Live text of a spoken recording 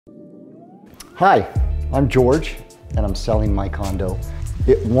Hi, I'm George, and I'm selling my condo.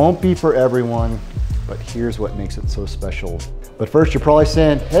 It won't be for everyone, but here's what makes it so special. But first, you're probably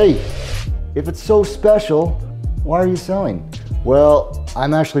saying, hey, if it's so special, why are you selling? Well,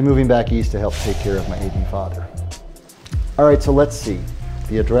 I'm actually moving back east to help take care of my aging father. All right, so let's see.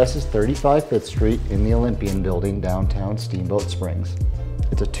 The address is 35 5th Street in the Olympian building, downtown Steamboat Springs.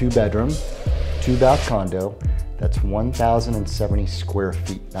 It's a 2-bedroom, 2-bath condo that's 1,070 square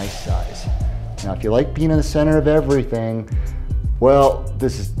feet, nice size. Now, if you like being in the center of everything, well,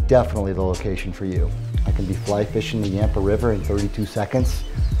 this is definitely the location for you. I can be fly fishing the Yampa River in 32 seconds.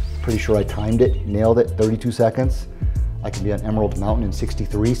 Pretty sure I timed it, nailed it, 32 seconds. I can be on Emerald Mountain in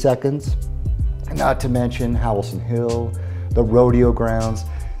 63 seconds. And not to mention Howelson Hill, the rodeo grounds,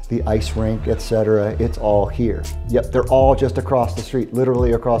 the ice rink, etc. It's all here. Yep, they're all just across the street,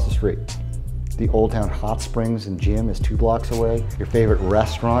 literally across the street. The Old Town Hot Springs and Gym is 2 blocks away. Your favorite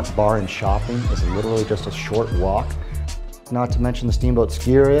restaurant, bar, and shopping is literally just a short walk. Not to mention the Steamboat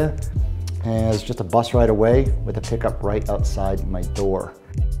Ski Area has just a bus ride away with a pickup right outside my door.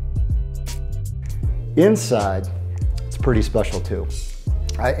 Inside, it's pretty special too.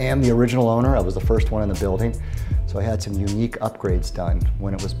 I am the original owner. I was the first one in the building, so I had some unique upgrades done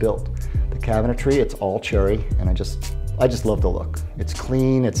when it was built. The cabinetry, it's all cherry, and I just love the look. It's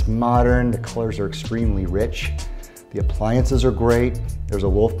clean, it's modern, the colors are extremely rich. The appliances are great. There's a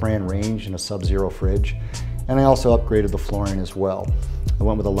Wolf brand range and a Sub-Zero fridge. And I also upgraded the flooring as well. I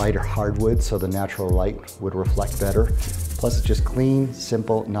went with a lighter hardwood so the natural light would reflect better. Plus it's just clean,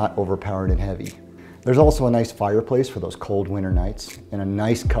 simple, not overpowered and heavy. There's also a nice fireplace for those cold winter nights and a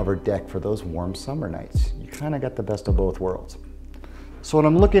nice covered deck for those warm summer nights. You kind of got the best of both worlds. So when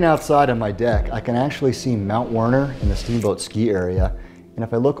I'm looking outside on my deck, I can actually see Mount Werner in the Steamboat Ski Area. And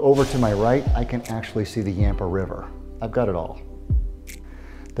if I look over to my right, I can actually see the Yampa River. I've got it all.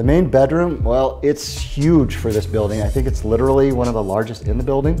 The main bedroom, well, it's huge for this building. I think it's literally one of the largest in the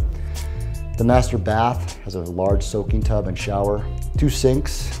building. The master bath has a large soaking tub and shower, 2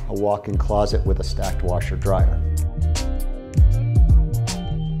 sinks, a walk-in closet with a stacked washer dryer.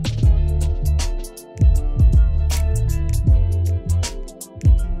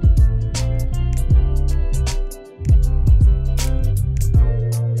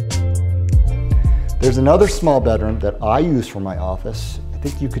 There's another small bedroom that I use for my office. I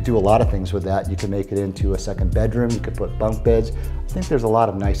think you could do a lot of things with that. You could make it into a second bedroom. You could put bunk beds. I think there's a lot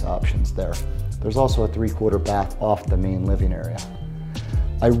of nice options there. There's also a 3/4 bath off the main living area.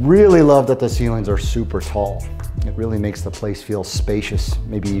 I really love that the ceilings are super tall. It really makes the place feel spacious,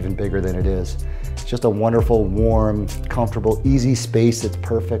 maybe even bigger than it is. It's just a wonderful, warm, comfortable, easy space that's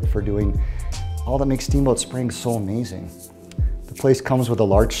perfect for doing all that makes Steamboat Springs so amazing. The place comes with a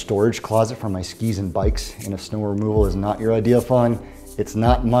large storage closet for my skis and bikes, and if snow removal is not your idea of fun, it's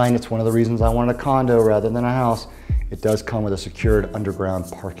not mine. It's one of the reasons I wanted a condo rather than a house. It does come with a secured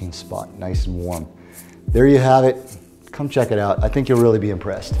underground parking spot, nice and warm. There you have it. Come check it out. I think you'll really be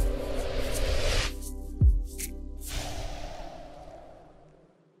impressed.